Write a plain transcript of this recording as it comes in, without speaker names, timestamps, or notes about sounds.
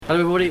Hello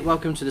everybody,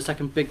 welcome to the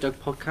second Big Dog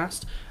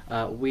podcast.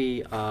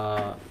 We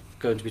are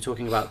going to be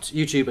talking about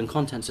YouTube and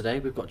content today.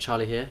 We've got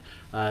Charlie here,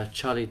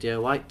 Charlie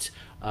DIYte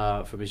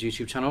from his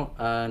YouTube channel,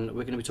 and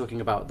we're going to be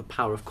talking about the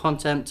power of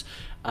content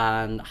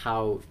and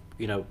how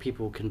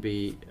people can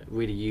be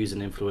really use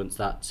and influence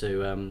that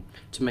to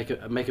make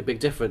a big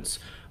difference.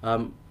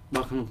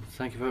 Welcome,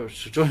 thank you very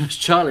much for joining us,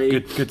 Charlie.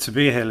 Good to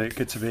be here, Luke.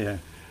 Good to be here.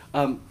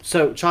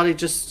 So Charlie,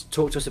 just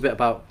talk to us a bit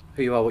about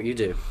who you are, what you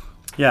do.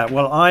 Yeah,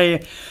 well,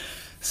 I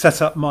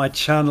set up my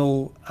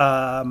channel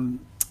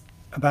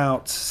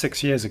about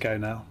 6 years ago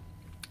now,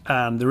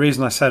 and the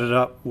reason I set it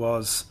up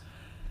was,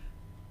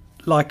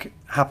 like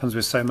happens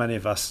with so many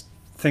of us,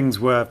 things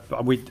were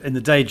in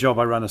the day job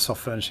I ran a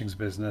soft furnishings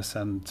business,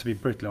 and to be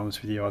brutally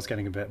honest with you, I was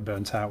getting a bit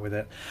burnt out with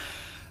it.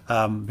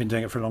 Been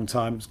doing it for a long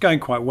time. It's going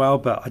quite well,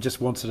 but I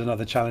just wanted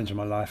another challenge in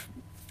my life.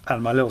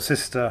 And my little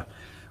sister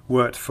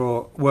works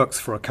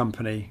for a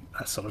company,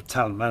 a sort of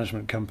talent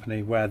management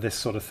company, where this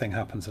sort of thing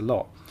happens a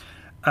lot.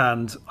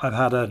 And I've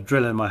had a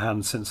drill in my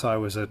hand since I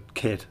was a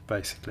kid,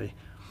 basically.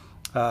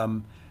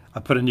 I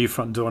put a new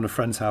front door in a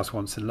friend's house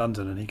once in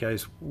London, and he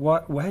goes,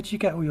 where did you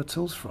get all your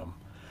tools from?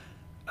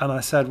 And I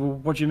said, well,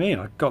 what do you mean?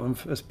 I got them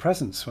as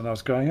presents when I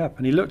was growing up.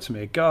 And he looked at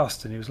me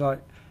aghast, and he was like,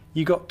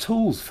 you got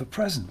tools for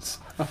presents?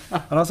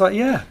 And I was like,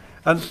 yeah.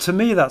 And to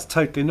me, that's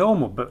totally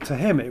normal. But to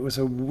him, it was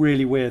a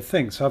really weird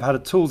thing. So I've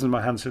had tools in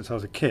my hand since I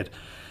was a kid.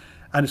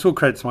 And it's all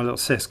credit to my little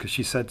sis, because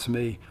she said to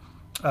me,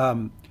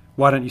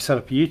 why don't you set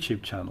up a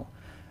YouTube channel?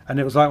 And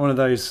it was like one of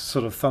those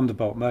sort of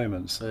thunderbolt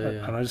moments. Yeah.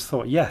 And I just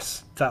thought,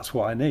 yes, that's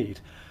what I need.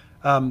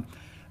 And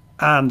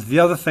the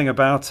other thing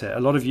about it, a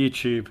lot of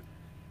YouTube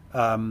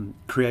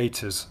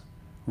creators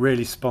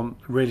really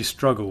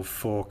struggle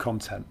for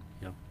content.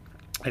 Yeah.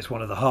 It's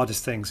one of the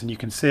hardest things, and you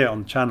can see it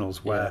on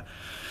channels where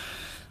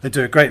they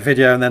do a great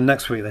video and then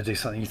next week they do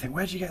something you think,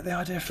 where did you get the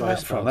idea for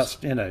that from? That's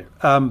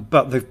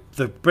but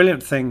the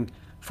brilliant thing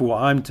for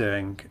what I'm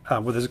doing,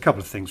 well, there's a couple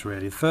of things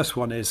really. The first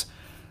one is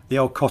the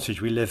old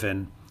cottage we live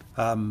in.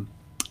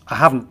 I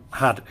haven't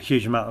had a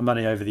huge amount of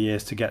money over the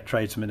years to get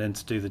tradesmen in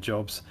to do the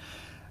jobs,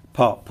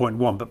 point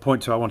one, but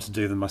point two, I want to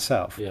do them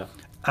myself. Yeah.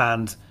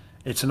 And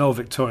it's an old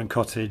Victorian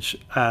cottage,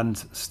 and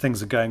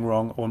things are going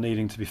wrong or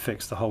needing to be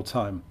fixed the whole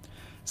time.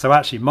 So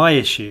actually my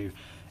issue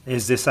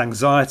is this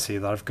anxiety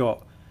that I've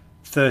got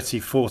 30,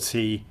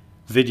 40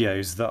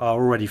 videos that are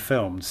already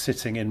filmed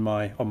sitting on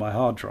my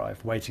hard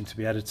drive waiting to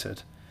be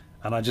edited,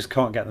 and I just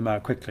can't get them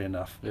out quickly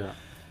enough. Yeah.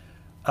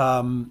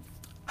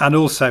 And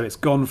also it's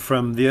gone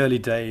from the early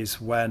days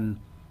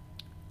when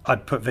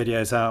I'd put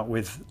videos out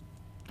with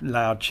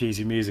loud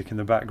cheesy music in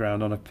the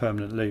background on a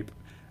permanent loop,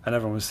 and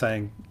everyone was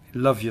saying,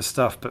 love your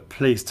stuff, but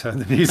please turn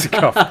the music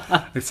off.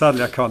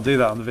 Sadly I can't do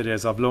that on the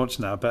videos I've launched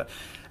now, but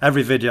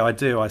every video I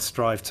do I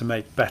strive to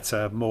make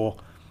better, more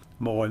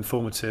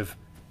informative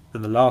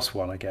than the last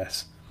one, I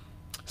guess.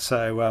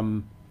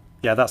 So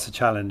yeah, that's a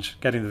challenge,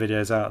 getting the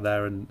videos out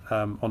there, and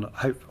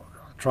I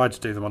try to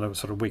do them on a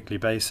sort of weekly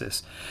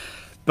basis.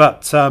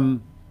 But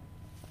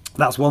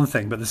that's one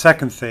thing. But the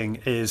second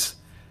thing is,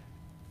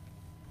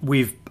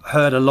 we've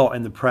heard a lot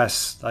in the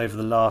press over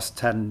the last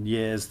 10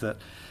 years that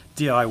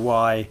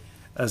DIY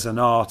as an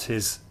art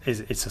it's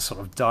a sort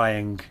of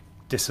dying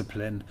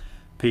discipline.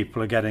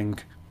 People are getting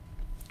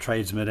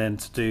tradesmen in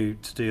to do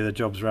their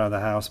jobs around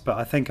the house. But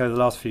I think over the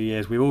last few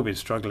years we've all been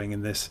struggling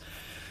in this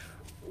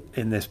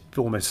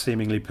almost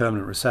seemingly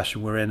permanent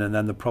recession we're in, and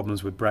then the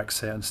problems with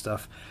Brexit and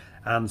stuff.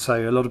 And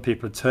so a lot of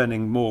people are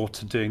turning more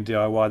to doing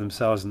DIY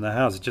themselves in their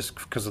houses just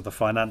because of the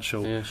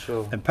financial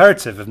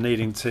imperative of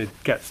needing to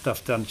get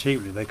stuff done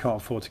cheaply. They can't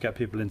afford to get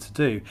people in to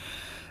do.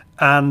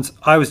 And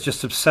I was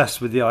just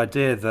obsessed with the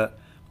idea that,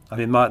 I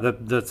mean,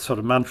 the sort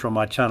of mantra on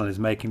my channel is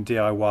making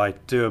DIY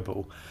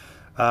doable.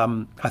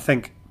 I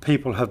think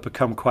people have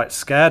become quite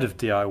scared of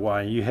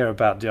DIY. You hear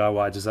about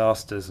DIY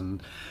disasters,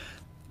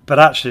 but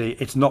actually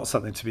it's not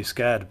something to be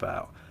scared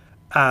about.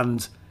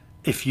 And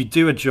if you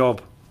do a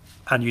job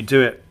and you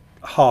do it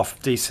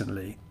half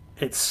decently,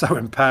 it's so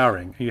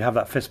empowering. You have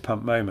that fist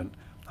pump moment.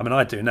 I mean,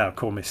 I do now,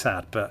 call me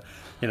sad, but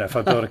if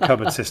I build a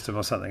cupboard system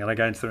or something and I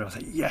go into the room, I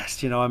say,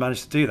 yes, I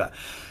managed to do that.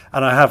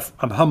 And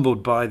I'm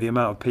humbled by the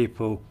amount of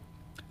people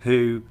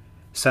who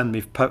send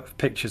me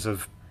pictures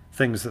of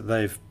things that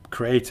they've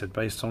created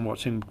based on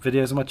watching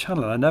videos on my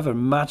channel. And I never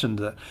imagined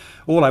that.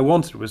 All I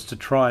wanted was to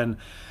try and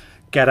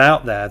get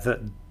out there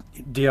that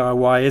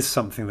DIY is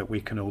something that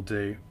we can all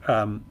do,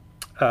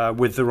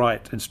 with the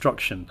right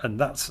instruction. And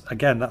that's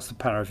the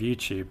power of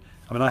YouTube.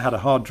 I mean, I had a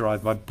hard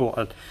drive. I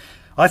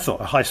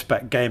thought a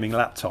high-spec gaming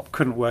laptop.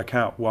 Couldn't work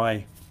out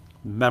why,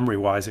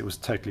 memory-wise, it was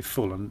totally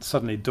full. And it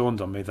suddenly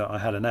dawned on me that I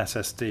had an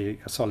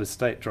SSD, a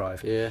solid-state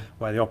drive,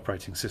 where the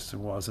operating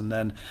system was, and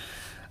then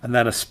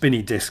a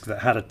spinny disk that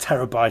had a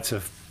terabyte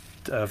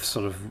of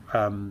sort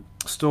of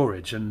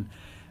storage. And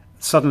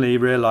suddenly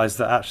realised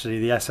that actually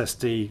the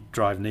SSD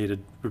drive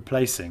needed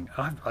replacing.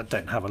 I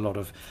don't have a lot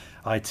of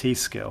IT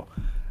skill.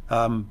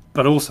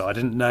 But also I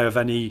didn't know of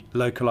any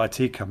local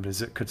IT companies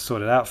that could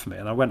sort it out for me.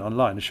 And I went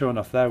online, and sure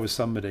enough, there was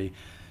somebody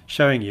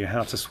showing you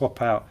how to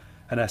swap out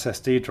an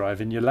SSD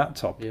drive in your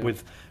laptop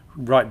with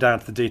right down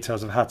to the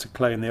details of how to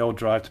clone the old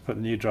drive to put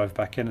the new drive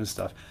back in and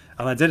stuff.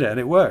 And I did it, and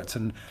it worked.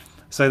 And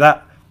so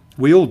that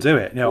we all do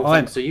it. You know,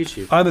 thanks to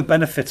YouTube. I'm a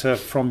benefiter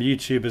from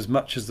YouTube as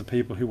much as the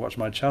people who watch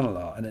my channel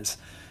are, and it's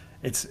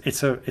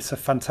a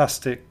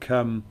fantastic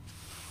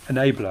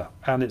enabler,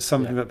 and it's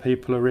something that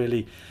people are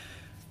really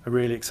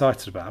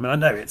excited about. I mean, I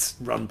know it's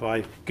run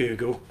by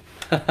Google,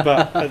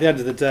 but at the end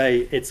of the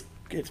day, it's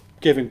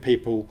giving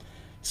people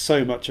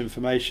so much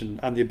information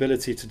and the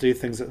ability to do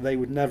things that they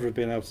would never have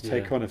been able to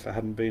take on if it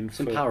hadn't been. It's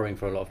empowering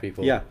for a lot of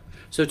people. Yeah.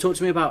 So talk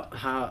to me about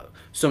how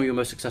some of your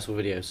most successful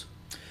videos.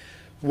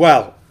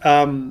 Well,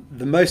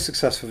 the most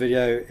successful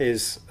video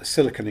is a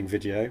siliconing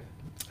video,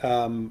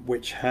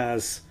 which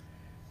has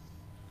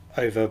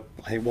over,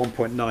 I think,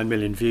 1.9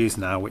 million views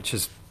now, which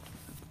is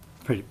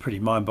pretty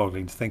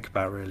mind-boggling to think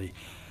about, really.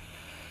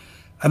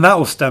 And that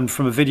all stemmed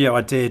from a video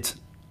I did.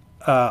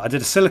 I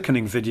did a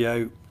siliconing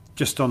video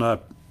just on a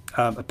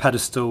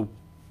pedestal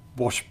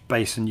wash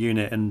basin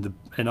unit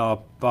in our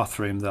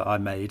bathroom that I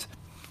made,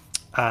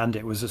 and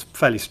it was a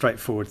fairly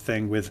straightforward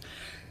thing with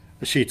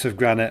a sheet of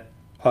granite,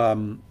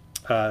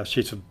 a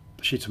sheet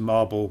of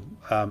marble,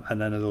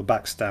 and then a little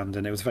backstand,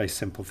 and it was a very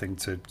simple thing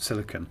to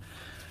silicone.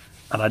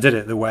 And I did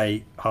it the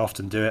way I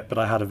often do it, but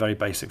I had a very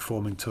basic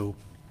forming tool.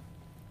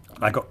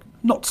 I got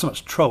not so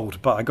much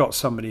trolled, but I got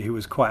somebody who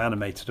was quite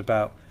animated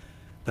about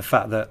the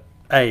fact that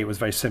it was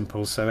very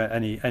simple, so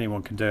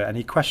anyone can do it, and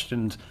he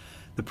questioned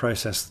the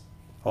process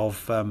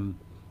of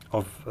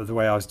the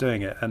way I was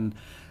doing it, and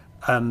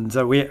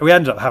we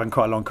ended up having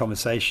quite a long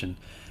conversation,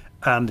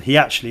 and he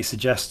actually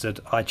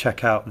suggested I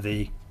check out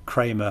the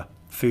Kramer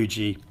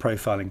Fuji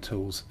profiling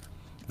tools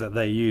that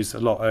they use a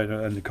lot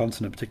on the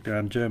continent, particularly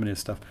around Germany and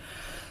stuff.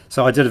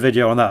 So I did a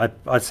video on that.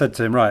 I said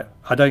to him, right,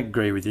 I don't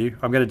agree with you.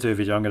 I'm going to do a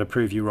video. I'm going to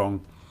prove you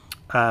wrong.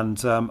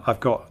 And I've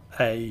got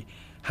a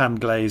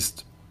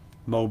hand-glazed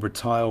Marlborough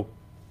tile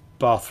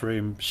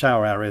bathroom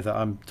shower area that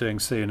I'm doing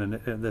soon, and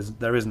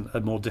there isn't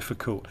a more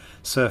difficult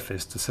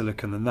surface to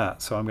silicone than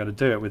that. So I'm going to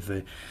do it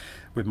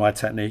with my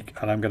technique,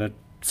 and I'm going to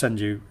send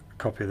you a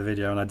copy of the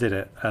video. And I did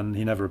it, and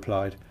he never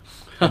replied.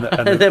 And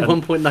then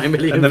 1.9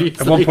 million views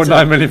later.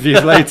 1.9 million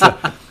views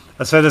later.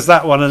 So there's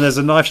that one, and there's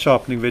a knife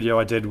sharpening video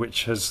I did,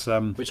 which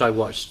I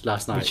watched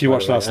last night. Which you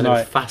watched last night. It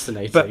was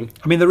fascinating. But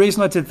I mean, the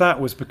reason I did that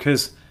was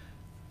because,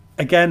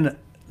 again,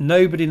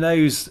 nobody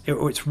knows.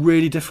 It's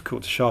really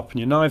difficult to sharpen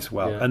your knives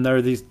well, and there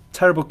are these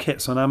terrible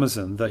kits on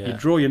Amazon that you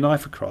draw your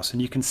knife across,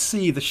 and you can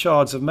see the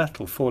shards of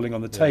metal falling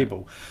on the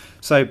table.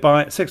 So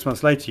by 6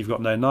 months later, you've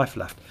got no knife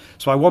left.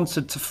 So I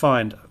wanted to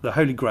find the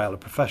holy grail, a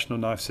professional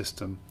knife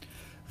system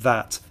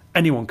that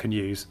anyone can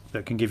use,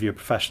 that can give you a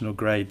professional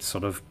grade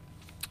sort of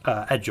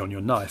edge on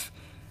your knife,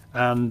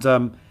 and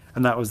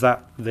that was the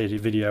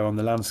video on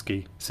the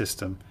Lansky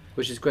system,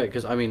 which is great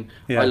because I mean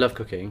I love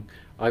cooking.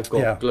 I've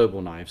got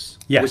global knives,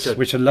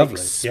 which are lovely,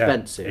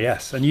 expensive,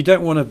 yes, and you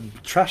don't want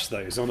to trash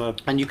those on a.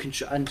 And you can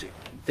and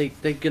they're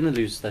going to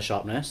lose their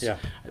sharpness,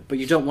 but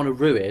you don't want to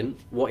ruin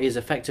what is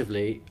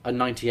effectively a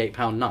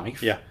 £98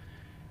 knife,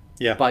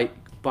 by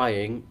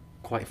buying,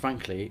 quite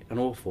frankly, an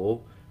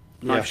awful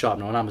knife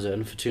sharpener on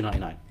Amazon for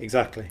 $2.99.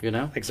 Exactly. You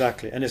know?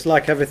 Exactly. And it's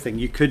like everything.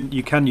 You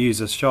can use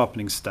a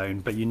sharpening stone,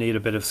 but you need a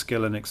bit of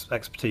skill and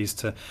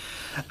expertise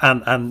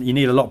and you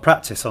need a lot of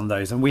practice on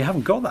those. And we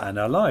haven't got that in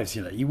our lives.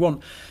 You know, you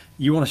want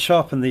to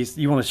sharpen these.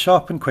 You want to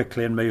sharpen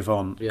quickly and move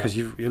on because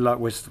you're like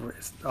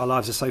our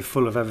lives are so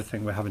full of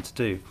everything we're having to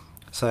do.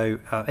 So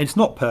it's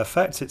not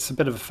perfect. It's a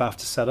bit of a faff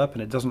to set up,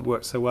 and it doesn't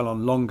work so well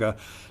on longer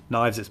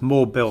knives. It's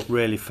more built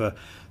really for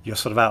your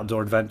sort of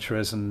outdoor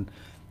adventurers and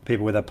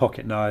people with their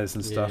pocket knives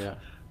and stuff.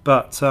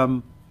 But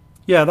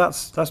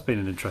that's been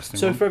an interesting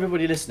one. So for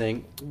everybody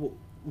listening,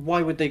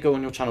 why would they go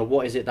on your channel?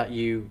 What is it that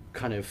you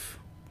kind of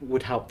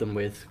would help them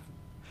with?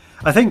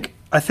 I think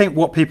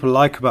what people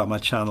like about my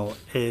channel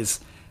is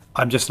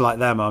I'm just like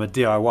them. I'm a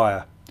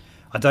DIYer.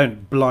 I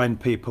don't blind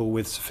people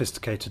with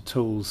sophisticated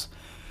tools.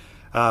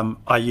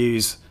 I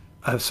use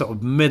a sort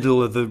of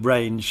middle of the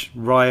range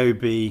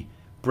Ryobi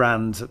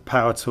brand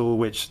power tool,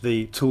 which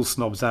the tool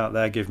snobs out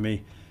there give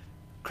me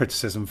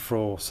criticism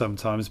for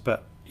sometimes,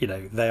 but you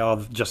know, they are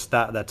just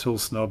that. They're tool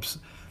snobs.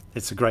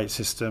 It's a great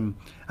system,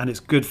 and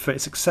it's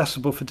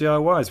accessible for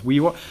DIYs.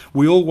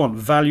 We all want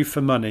value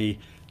for money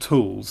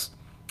tools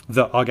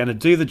that are going to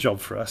do the job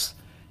for us.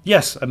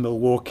 Yes, a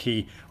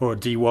Milwaukee or a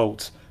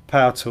DIYte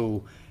power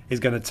tool is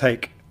going to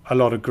take a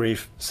lot of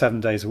grief 7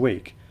 days a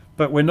week,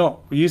 but we're not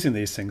using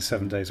these things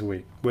 7 days a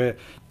week. We're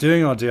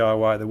doing our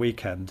DIY at the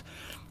weekend.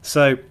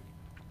 So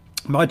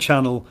my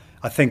channel,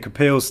 I think,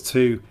 appeals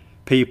to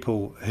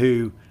people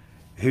who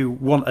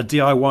want a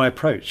DIY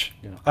approach.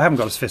 I haven't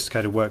got a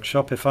sophisticated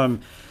workshop. If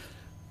I'm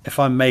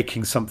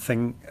making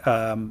something,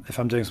 if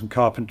I'm doing some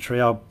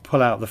carpentry, I'll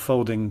pull out the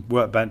folding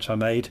workbench I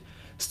made,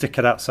 stick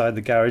it outside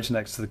the garage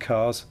next to the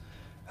cars,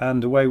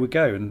 and away we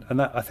go. And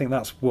that, I think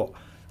that's what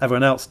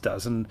everyone else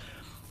does. And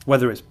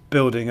whether it's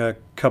building a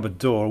cupboard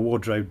door, a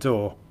wardrobe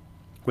door,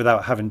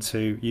 without having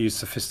to use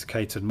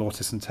sophisticated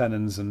mortise and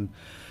tenons and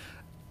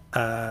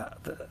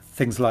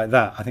things like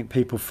that, I think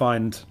people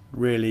find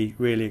really,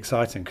 really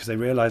exciting because they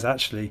realise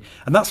actually,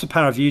 and that's the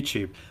power of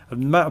YouTube. The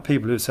amount of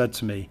people who have said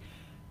to me,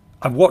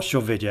 I've watched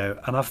your video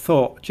and I've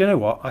thought, do you know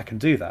what, I can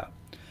do that.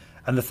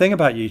 And the thing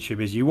about YouTube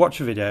is you watch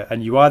a video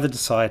and you either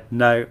decide,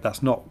 no,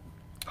 that's not,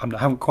 I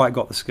haven't quite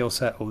got the skill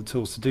set or the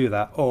tools to do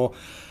that, or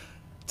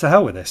to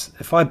hell with this.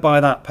 If I buy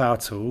that power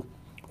tool,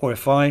 or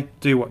if I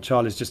do what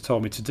Charlie's just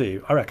told me to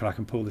do, I reckon I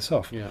can pull this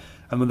off. Yeah.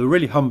 And the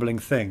really humbling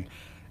thing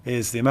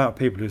is the amount of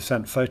people who've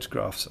sent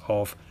photographs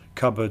of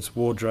cupboards,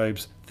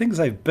 wardrobes, things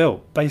they've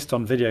built based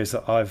on videos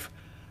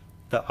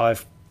that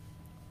I've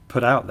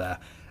put out there.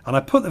 And I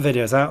put the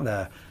videos out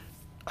there,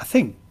 I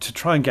think, to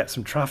try and get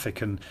some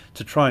traffic and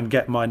to try and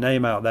get my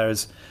name out there,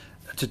 as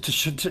to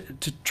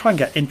try and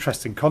get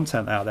interesting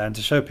content out there and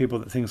to show people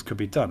that things could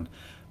be done.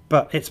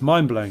 But it's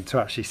mind-blowing to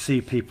actually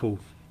see people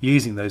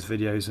using those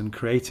videos and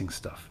creating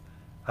stuff,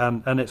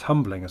 and it's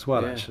humbling as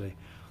well, actually.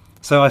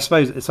 So I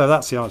suppose, so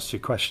that's the answer to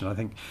your question. I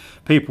think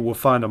people will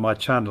find on my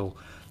channel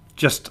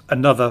just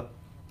another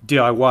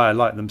DIYer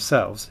like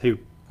themselves who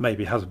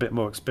maybe has a bit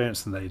more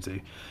experience than they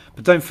do.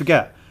 But don't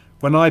forget,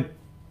 when I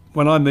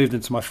moved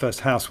into my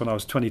first house when I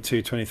was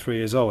 22, 23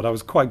 years old, I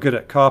was quite good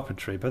at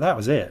carpentry, but that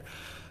was it.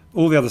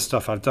 All the other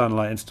stuff I've done,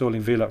 like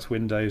installing Velux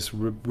windows,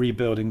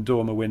 rebuilding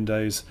dormer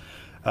windows,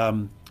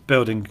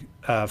 building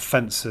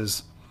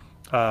fences,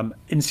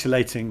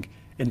 insulating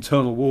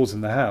internal walls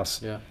in the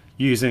house,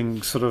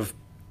 using sort of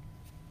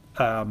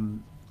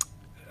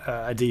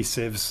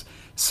adhesives,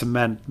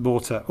 cement,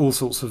 mortar, all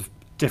sorts of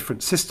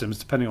different systems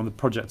depending on the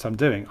project I'm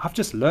doing. I've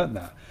just learnt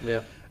that.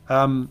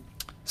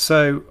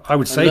 So I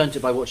would say learnt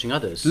it by watching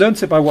others.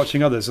 Learnt it by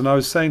watching others. And I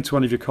was saying to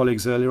one of your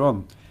colleagues earlier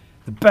on,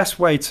 the best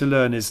way to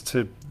learn is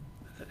to,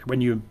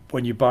 when you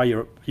buy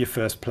your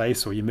first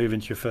place or you move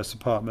into your first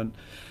apartment,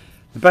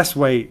 the best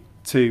way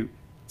to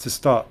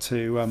start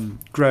to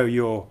grow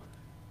your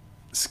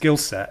skill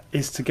set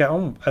is to get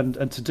on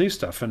and to do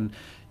stuff. And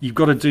you've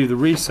got to do the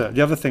research.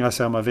 The other thing I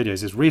say on my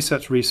videos is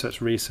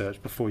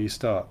research before you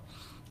start.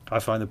 I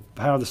find the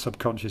power of the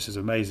subconscious is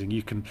amazing.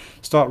 You can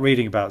start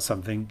reading about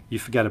something, you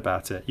forget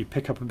about it. You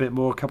pick up a bit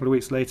more, a couple of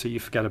weeks later, you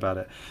forget about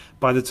it.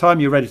 By the time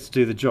you're ready to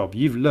do the job,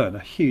 you've learned a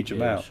huge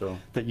amount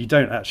that you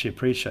don't actually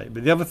appreciate.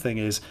 But the other thing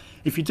is,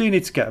 if you do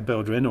need to get a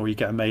builder in, or you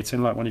get a mate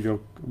in, like one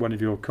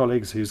of your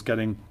colleagues who's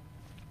getting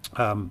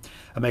a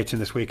mate in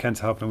this weekend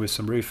to help them with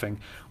some roofing,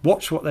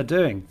 watch what they're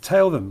doing,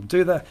 tail them,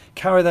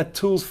 carry their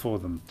tools for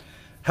them,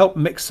 help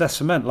mix their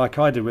cement like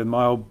I did with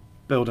my old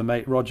builder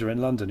mate Roger in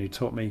London, who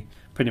taught me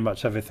pretty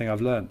much everything I've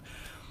learned,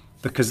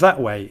 because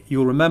that way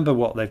you'll remember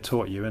what they've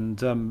taught you,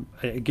 and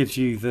it gives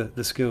you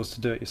the skills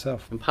to do it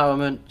yourself.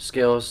 Empowerment,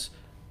 skills,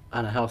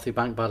 and a healthy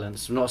bank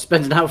balance. I'm not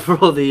spending out for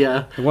all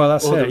the well,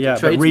 that's it, yeah.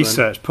 But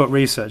put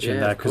research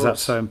in there, because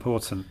that's so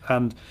important.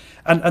 And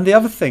the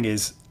other thing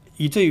is,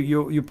 you do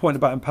your point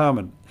about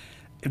empowerment.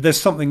 There's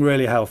something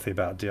really healthy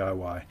about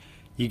DIY.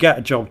 You get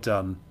a job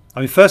done.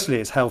 I mean, firstly,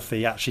 it's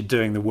healthy actually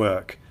doing the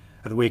work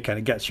at the weekend.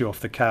 It gets you off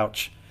the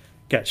couch,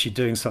 gets you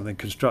doing something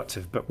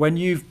constructive. But when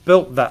you've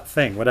built that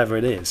thing, whatever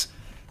it is,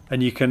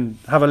 and you can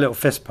have a little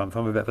fist pump.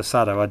 I'm a bit of a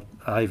sado.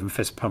 I even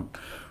fist pump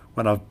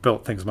when I've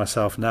built things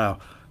myself now.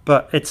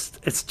 But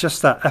it's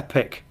just that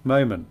epic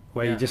moment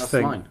where you just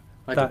think,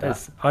 I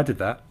did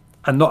that.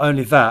 And not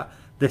only that,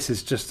 this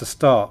is just the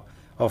start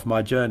of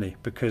my journey,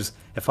 because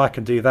if I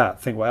can do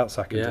that, think what else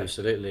I can do.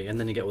 Absolutely. And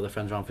then you get all the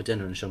friends around for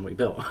dinner and show them what you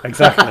built.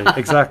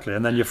 Exactly.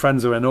 And then your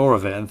friends are in awe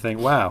of it and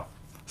think, wow.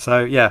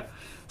 So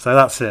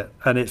that's it.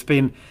 And it's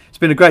been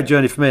a great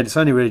journey for me, and it's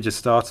only really just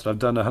started. I've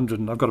got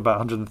about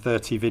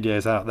 130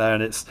 videos out there,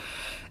 and it's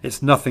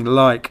nothing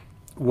like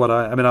what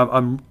I mean,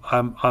 I'm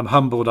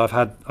humbled.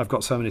 I've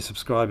got so many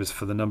subscribers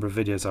for the number of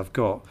videos I've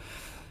got.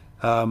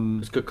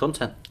 It's good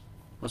content.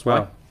 That's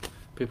why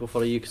people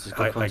follow you, because it's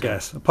good content. I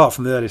guess, apart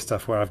from the early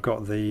stuff where I've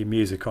got the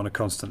music on a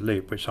constant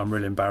loop, which I'm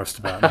really embarrassed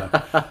about now.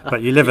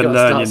 But you live and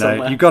learn,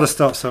 you've got to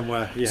start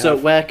somewhere. So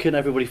where can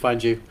everybody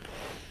find you?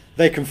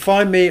 They can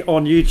find me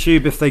on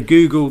YouTube if they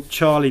Google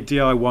Charlie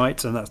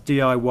DIYte, and that's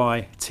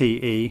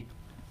DIYte.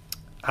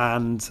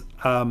 And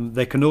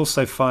they can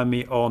also find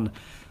me on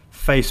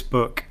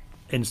Facebook,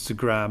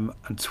 Instagram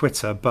and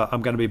Twitter. But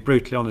I'm going to be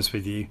brutally honest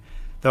with you,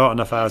 there aren't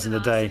enough hours in the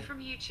day.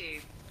 From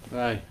YouTube.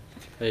 Right,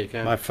 there you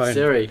go. My phone,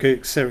 Siri.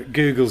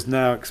 Google's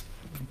now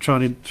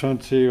trying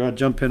to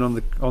jump in on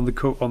the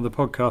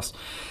podcast.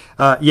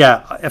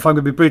 If I'm going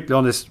to be brutally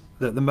honest,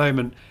 at the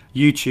moment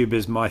YouTube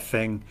is my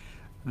thing.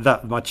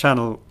 That my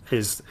channel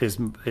is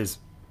the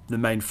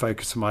main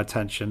focus of my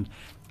attention,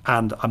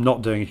 and I'm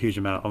not doing a huge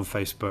amount on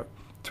Facebook,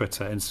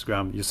 Twitter,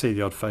 Instagram. You'll see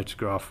the odd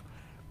photograph,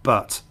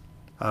 but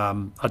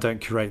I don't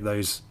curate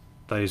those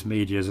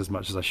medias as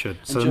much as I should.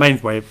 So the main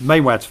place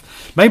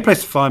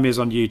to find me is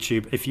on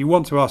YouTube. If you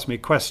want to ask me a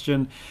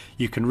question,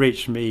 you can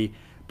reach me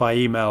by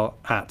email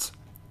at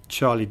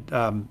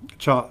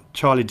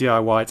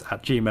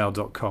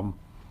charliediywite@gmail.com,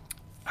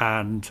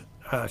 and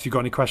if you've got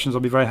any questions,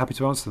 I'll be very happy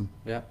to answer them.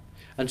 Yeah.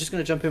 I'm just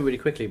going to jump in really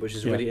quickly, which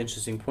is a really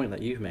interesting point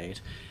that you've made.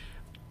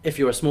 if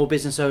you're a small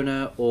business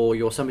owner or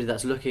you're somebody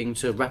that's looking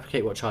to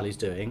replicate what Charlie's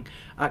doing,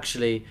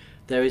 actually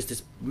there is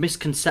this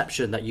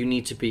misconception that you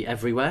need to be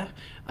everywhere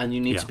and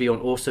you need to be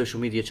on all social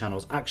media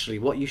channels. Actually,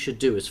 what you should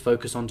do is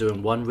focus on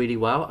doing one really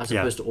well as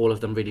opposed to all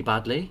of them really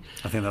badly.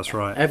 I think that's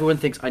right. Everyone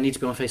thinks I need to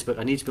be on Facebook,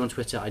 I need to be on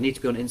Twitter, I need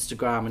to be on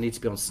Instagram, I need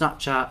to be on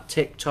Snapchat,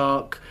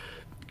 TikTok,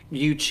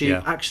 YouTube.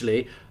 Yeah.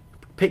 Actually,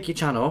 pick your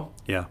channel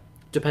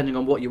depending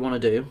on what you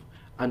want to do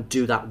and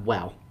do that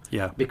well.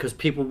 Yeah. Because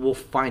people will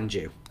find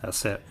you.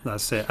 That's it.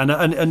 That's it.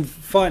 And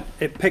find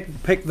it.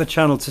 Pick the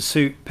channel to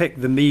suit. Pick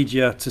the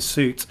media to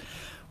suit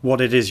what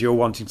it is you're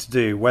wanting to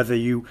do. Whether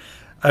you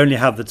only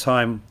have the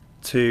time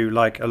to,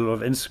 like a lot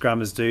of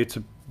Instagrammers do,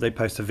 they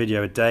post a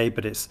video a day,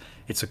 but it's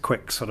a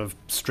quick sort of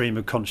stream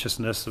of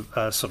consciousness, sort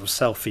of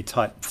selfie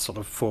type sort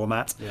of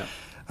format,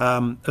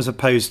 as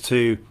opposed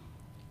to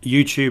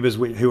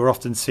YouTubers who are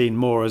often seen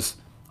more as,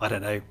 I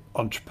don't know,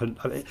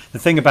 entrepreneur. The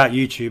thing about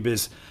YouTube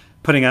is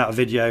putting out a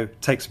video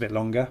takes a bit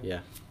longer.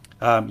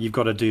 You've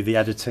got to do the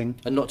editing.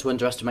 And not to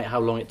underestimate how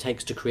long it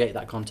takes to create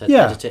that content,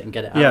 edit it and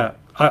get it out. Yeah,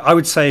 I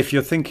would say if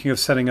you're thinking of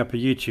setting up a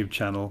YouTube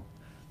channel,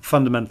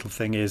 fundamental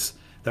thing is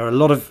there are a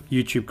lot of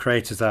YouTube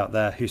creators out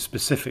there who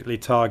specifically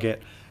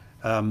target,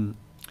 there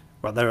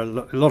are a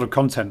lot of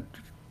content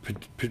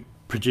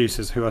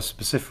producers who are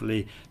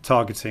specifically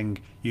targeting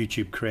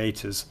YouTube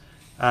creators.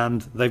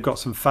 And they've got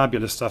some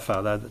fabulous stuff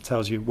out there that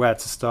tells you where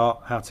to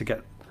start, how to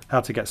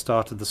get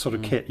started, the sort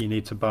of kit you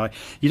need to buy.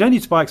 You don't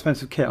need to buy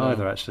expensive kit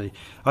either, actually.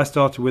 I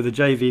started with a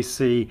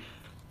JVC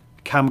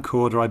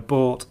camcorder I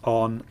bought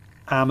on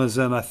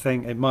Amazon, I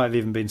think. It might have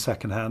even been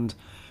secondhand.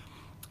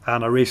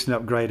 And I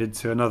recently upgraded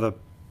to another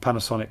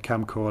Panasonic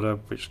camcorder,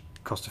 which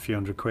cost a few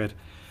 £100.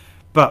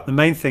 But the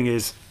main thing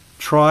is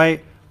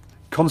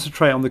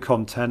concentrate on the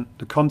content.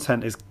 The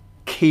content is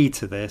key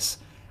to this,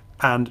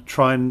 and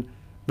try and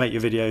make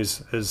your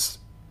videos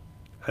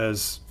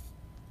as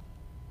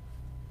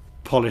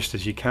polished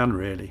as you can,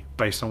 really,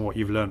 based on what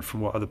you've learned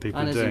from what other people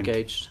are doing. And as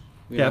engaged.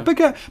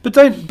 But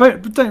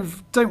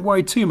don't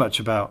worry too much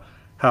about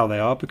how they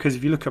are, because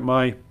if you look at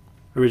my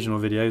original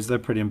videos, they're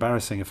pretty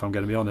embarrassing, if I'm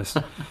going to be honest,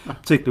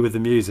 particularly with the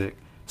music.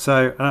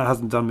 So that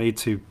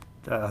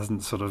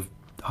hasn't sort of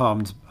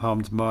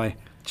harmed my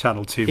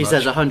channel too much. He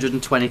says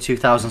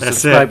 122,000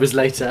 subscribers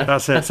later.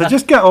 That's it. So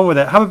just get on with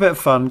it, have a bit of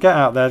fun, get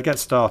out there, get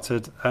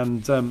started,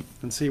 and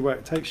see where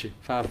it takes you.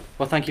 Fab.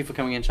 Well, thank you for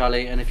coming in,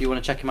 Charlie. And if you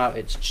want to check him out,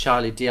 it's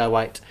Charlie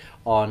DIYte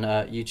on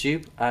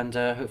YouTube, and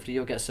hopefully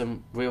you'll get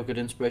some real good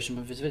inspiration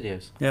from his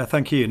videos. Yeah,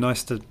 thank you.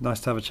 Nice to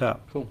have a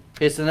chat. Cool.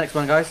 Here's to the next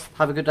one, guys.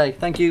 Have a good day.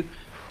 Thank you.